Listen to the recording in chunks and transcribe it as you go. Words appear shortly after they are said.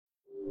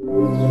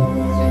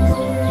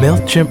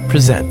MailChimp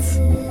presents.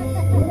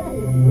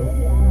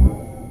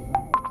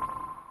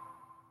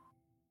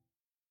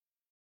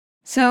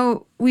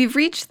 So we've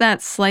reached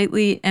that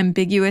slightly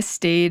ambiguous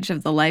stage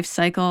of the life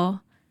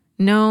cycle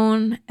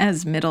known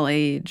as middle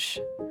age.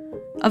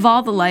 Of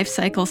all the life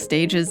cycle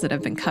stages that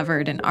have been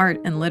covered in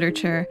art and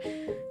literature,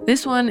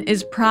 this one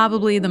is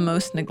probably the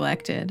most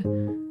neglected.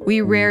 We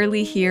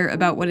rarely hear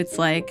about what it's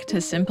like to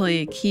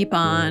simply keep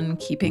on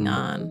keeping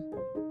on.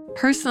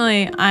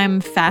 Personally, I'm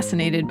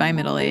fascinated by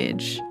middle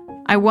age.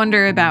 I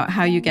wonder about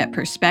how you get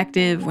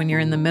perspective when you're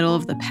in the middle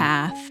of the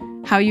path,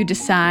 how you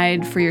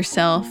decide for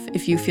yourself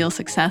if you feel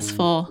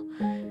successful,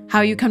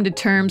 how you come to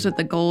terms with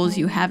the goals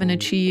you haven't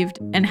achieved,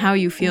 and how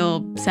you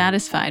feel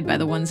satisfied by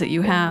the ones that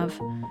you have.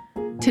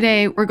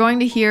 Today, we're going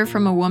to hear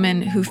from a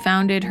woman who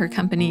founded her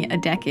company a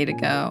decade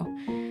ago,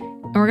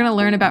 and we're going to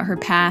learn about her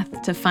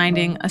path to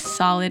finding a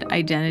solid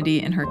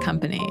identity in her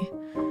company.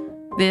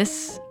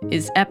 This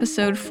is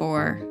episode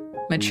 4,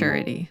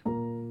 Maturity.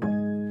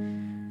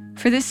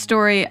 For this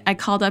story, I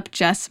called up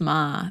Jess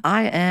Ma.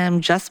 I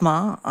am Jess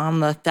Ma. I'm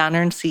the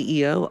founder and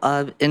CEO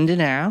of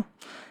Indinero,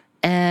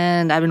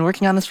 and I've been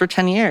working on this for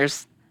 10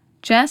 years.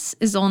 Jess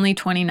is only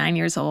 29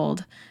 years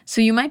old,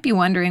 so you might be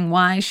wondering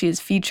why she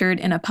is featured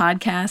in a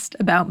podcast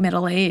about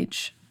middle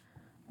age.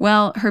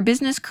 Well, her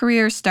business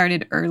career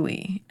started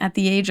early, at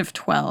the age of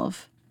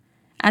 12.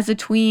 As a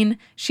tween,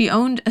 she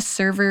owned a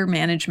server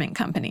management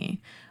company.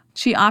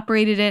 She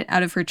operated it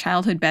out of her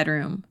childhood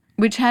bedroom,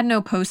 which had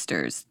no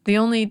posters. The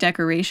only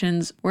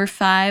decorations were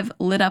 5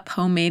 lit-up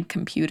homemade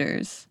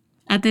computers.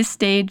 At this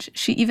stage,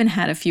 she even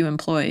had a few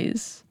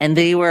employees. And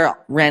they were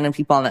random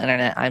people on the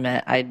internet I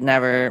met. I'd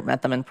never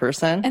met them in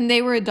person. And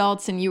they were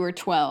adults and you were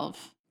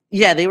 12.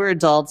 Yeah, they were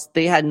adults.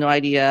 They had no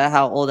idea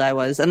how old I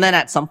was. And then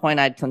at some point,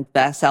 I'd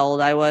confess how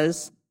old I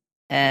was,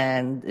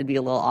 and it'd be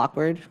a little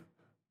awkward.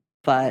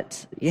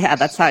 But yeah,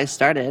 that's how I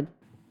started.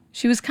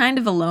 She was kind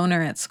of a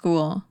loner at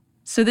school,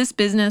 so this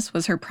business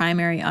was her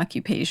primary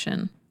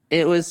occupation.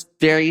 It was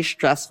very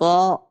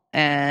stressful,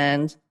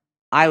 and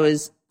I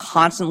was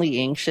constantly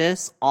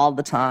anxious all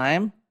the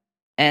time.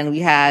 And we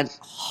had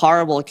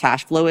horrible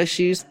cash flow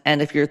issues.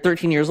 And if you're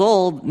 13 years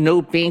old,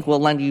 no bank will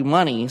lend you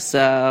money.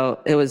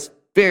 So it was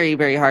very,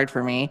 very hard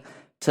for me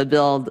to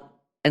build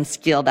and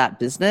scale that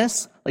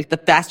business. Like, the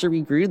faster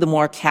we grew, the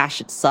more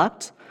cash it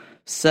sucked.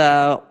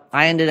 So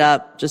I ended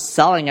up just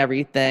selling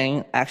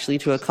everything actually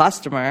to a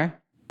customer.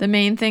 The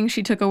main thing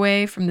she took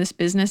away from this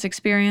business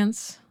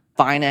experience?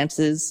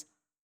 Finances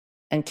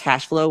and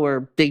cash flow were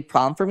a big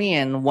problem for me,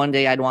 and one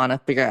day I'd want to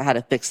figure out how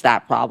to fix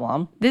that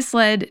problem. This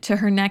led to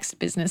her next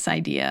business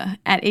idea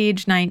at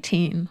age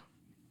 19,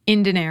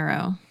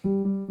 Indinero.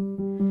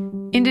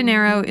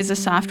 Indinero is a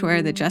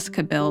software that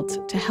Jessica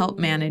built to help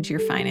manage your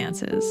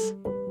finances.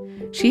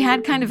 She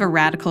had kind of a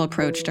radical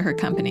approach to her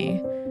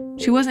company.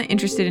 She wasn't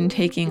interested in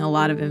taking a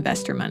lot of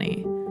investor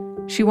money.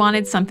 She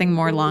wanted something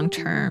more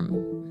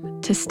long-term,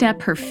 to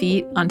step her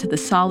feet onto the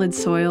solid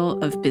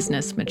soil of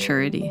business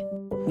maturity.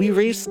 We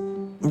raised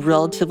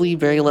relatively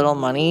very little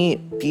money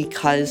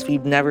because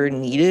we've never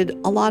needed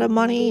a lot of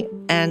money,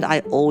 and I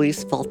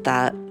always felt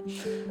that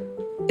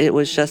it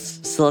was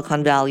just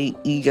Silicon Valley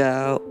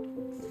ego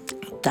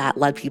that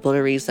led people to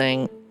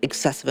raising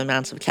excessive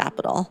amounts of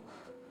capital.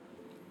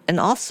 And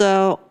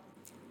also,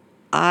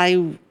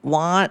 I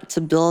want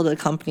to build a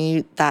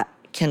company that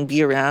can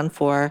be around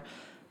for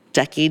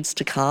decades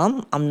to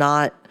come. I'm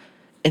not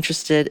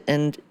interested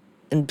in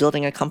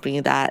building a company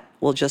that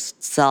will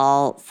just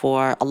sell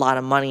for a lot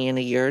of money in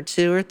a year or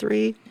 2 or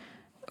 3.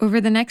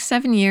 Over the next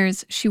 7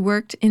 years, she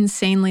worked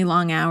insanely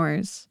long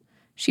hours.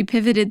 She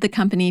pivoted the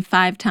company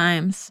 5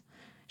 times.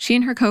 She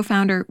and her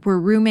co-founder were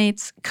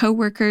roommates,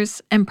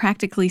 co-workers, and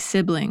practically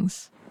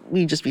siblings.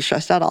 We'd just be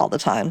stressed out all the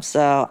time.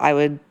 So I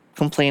would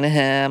complain to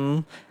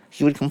him,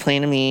 he would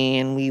complain to me,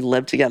 and we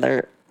lived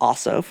together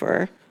also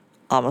for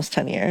almost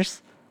 10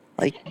 years.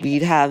 Like,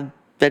 we'd have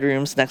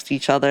bedrooms next to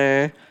each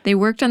other. They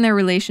worked on their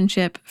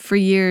relationship for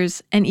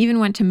years and even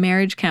went to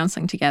marriage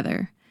counseling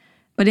together.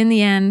 But in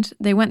the end,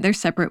 they went their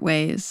separate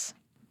ways.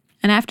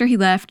 And after he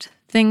left,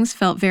 things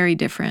felt very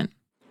different.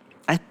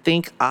 I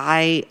think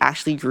I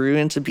actually grew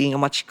into being a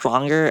much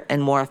stronger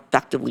and more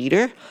effective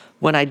leader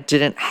when I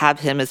didn't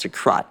have him as a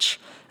crutch,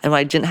 and when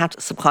I didn't have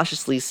to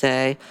subconsciously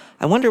say,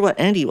 I wonder what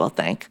Andy will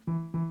think.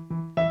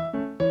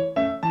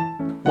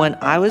 When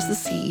I was the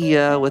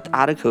CEO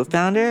without a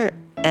co-founder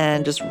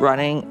and just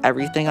running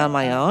everything on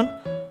my own,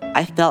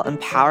 I felt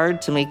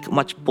empowered to make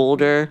much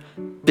bolder,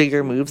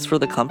 bigger moves for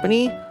the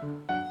company.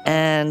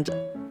 And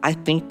I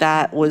think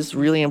that was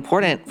really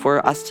important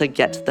for us to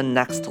get to the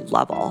next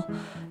level.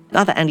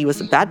 Not that Andy was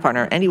a bad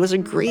partner. Andy was a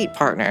great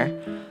partner.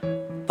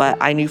 But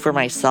I knew for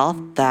myself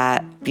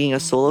that being a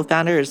solo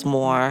founder is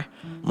more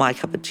my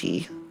cup of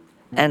tea.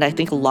 And I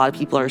think a lot of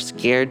people are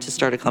scared to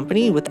start a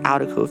company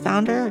without a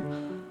co-founder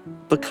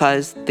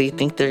because they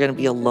think they're going to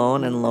be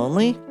alone and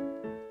lonely.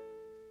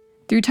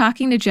 Through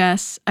talking to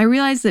Jess, I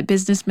realized that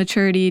business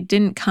maturity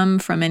didn't come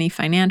from any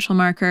financial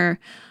marker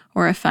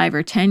or a 5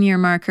 or 10 year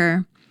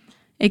marker.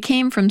 It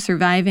came from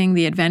surviving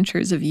the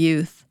adventures of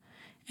youth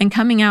and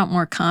coming out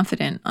more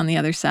confident on the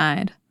other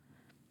side.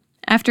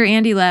 After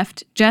Andy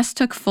left, Jess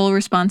took full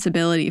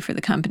responsibility for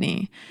the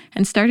company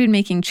and started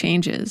making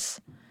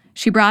changes.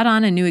 She brought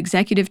on a new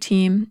executive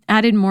team,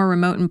 added more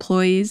remote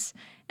employees,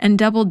 and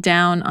doubled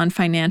down on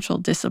financial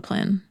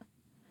discipline.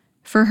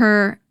 For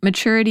her,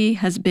 maturity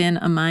has been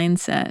a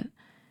mindset.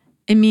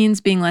 It means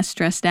being less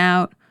stressed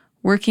out,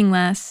 working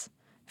less,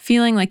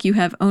 feeling like you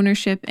have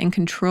ownership and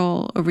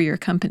control over your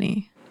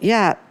company.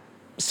 Yeah.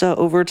 So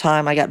over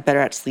time, I got better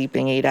at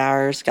sleeping 8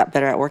 hours, got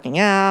better at working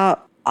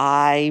out.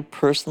 I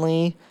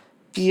personally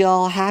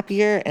feel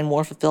happier and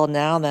more fulfilled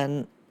now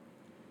than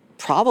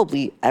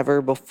probably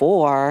ever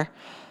before.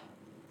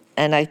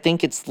 And I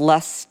think it's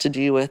less to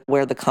do with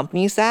where the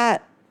company's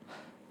at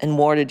and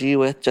more to do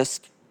with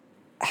just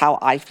how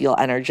I feel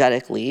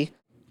energetically.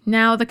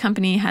 Now the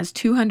company has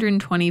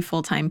 220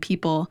 full-time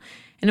people,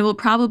 and it will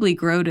probably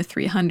grow to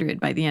 300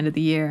 by the end of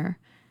the year.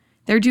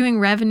 They're doing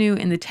revenue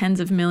in the tens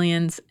of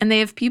millions, and they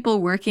have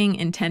people working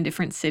in 10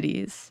 different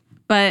cities.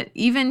 But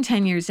even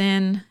 10 years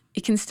in,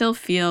 it can still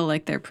feel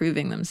like they're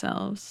proving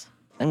themselves.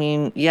 I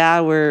mean, yeah,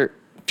 we're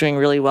doing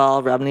really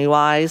well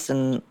revenue-wise,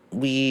 and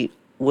we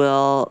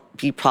will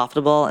be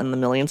profitable in the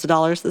millions of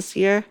dollars this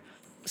year.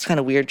 It's kind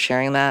of weird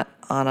sharing that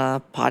on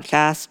a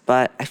podcast,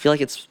 but I feel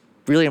like it's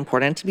really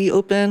important to be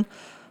open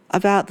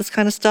about this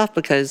kind of stuff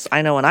because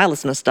I know when I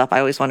listen to stuff, I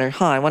always wonder,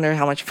 I wonder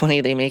how much money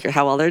they make or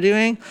how well they're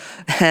doing.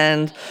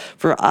 And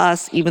for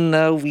us, even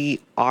though we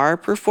are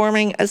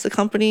performing as a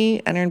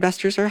company and our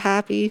investors are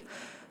happy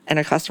and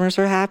our customers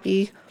are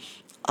happy,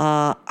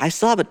 I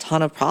still have a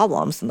ton of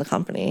problems in the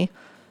company.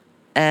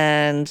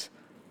 And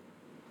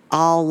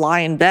I'll lie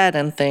in bed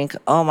and think,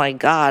 oh my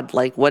God,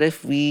 like what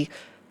if we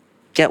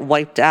get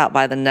wiped out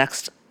by the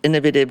next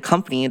innovative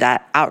company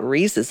that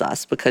outraises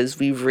us because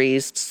we've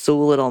raised so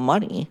little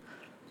money?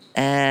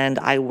 And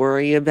I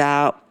worry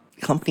about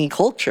company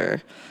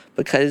culture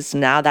because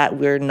now that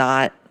we're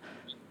not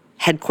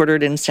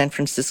headquartered in San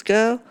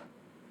Francisco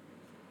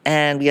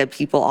and we have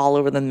people all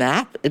over the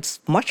map,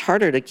 it's much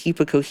harder to keep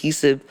a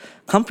cohesive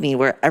company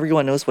where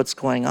everyone knows what's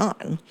going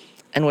on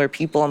and where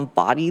people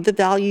embody the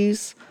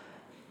values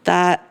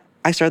that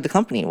I started the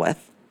company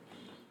with.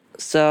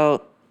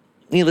 So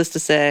needless to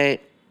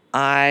say,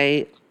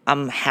 I'm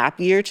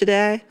happier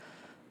today.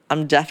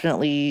 I'm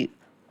definitely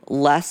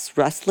less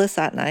restless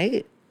at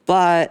night,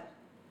 but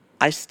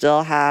I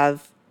still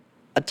have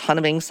a ton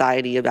of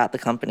anxiety about the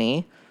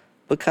company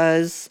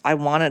because I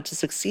want it to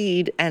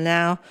succeed. And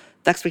now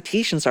the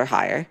expectations are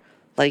higher.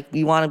 Like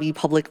we want to be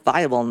public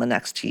viable in the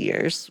next 2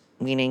 years,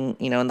 meaning,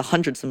 in the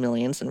hundreds of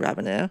millions in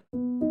revenue.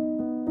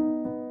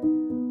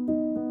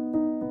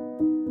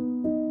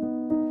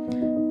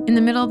 In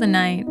the middle of the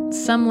night,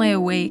 some lay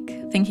awake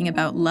thinking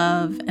about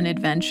love and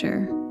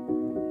adventure.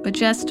 But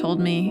Jess told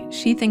me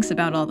she thinks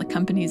about all the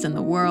companies in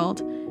the world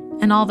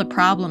and all the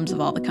problems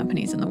of all the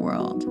companies in the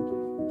world.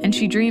 And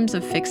she dreams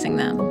of fixing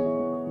them.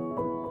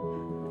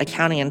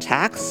 Accounting and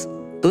tax,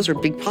 those are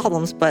big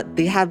problems, but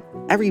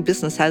every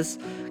business has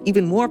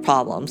even more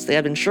problems. They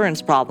have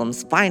insurance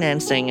problems,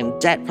 financing and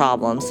debt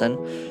problems, and,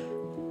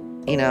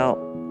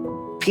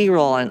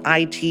 payroll and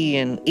IT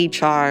and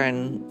HR,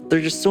 and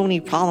there's just so many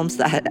problems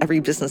that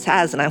every business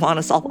has, and I want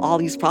to solve all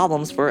these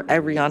problems for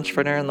every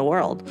entrepreneur in the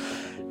world.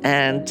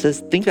 And to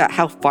think about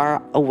how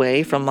far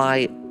away from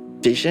my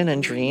vision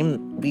and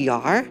dream we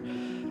are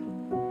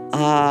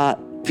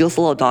feels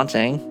a little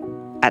daunting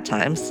at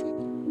times.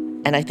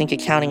 And I think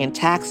accounting and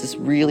tax is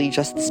really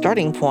just the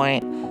starting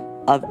point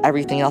of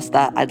everything else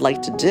that I'd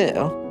like to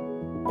do.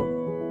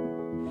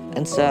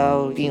 And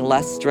so being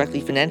less directly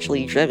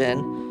financially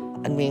driven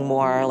and being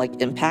more like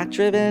impact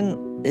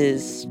driven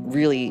is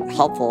really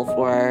helpful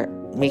for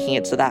making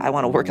it so that I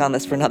want to work on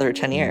this for another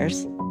 10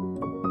 years.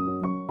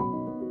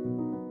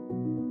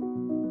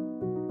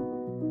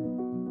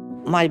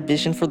 My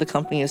vision for the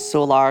company is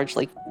so large.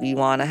 Like we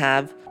want to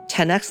have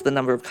 10x the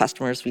number of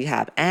customers we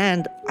have.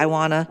 And I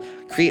want to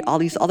create all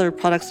these other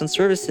products and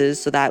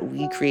services so that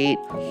we create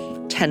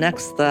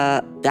 10x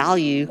the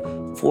value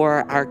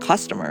for our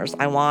customers.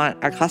 I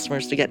want our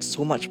customers to get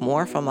so much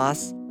more from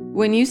us.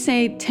 When you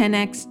say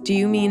 10x, do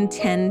you mean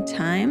 10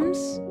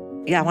 times?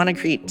 Yeah, I want to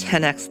create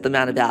 10x the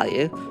amount of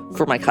value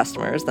for my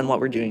customers than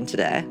what we're doing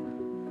today.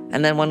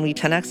 And then when we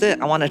 10x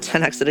it, I want to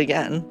 10x it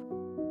again.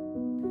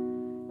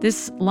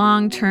 This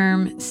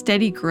long-term,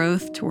 steady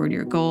growth toward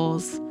your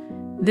goals,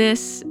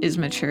 this is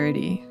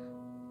maturity.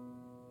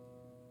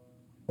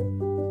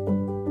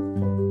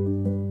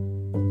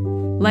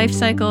 Life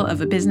Cycle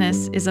of a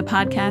Business is a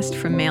podcast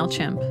from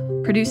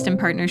MailChimp, produced in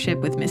partnership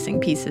with Missing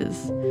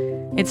Pieces.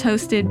 It's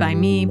hosted by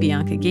me,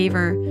 Bianca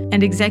Gaver,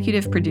 and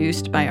executive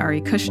produced by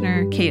Ari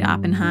Kushner, Kate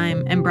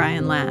Oppenheim, and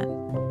Brian Latt.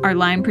 Our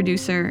line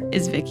producer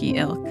is Vicky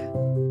Ilk.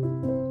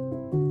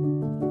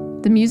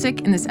 The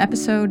music in this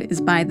episode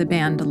is by the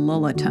band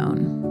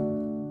Lullatone.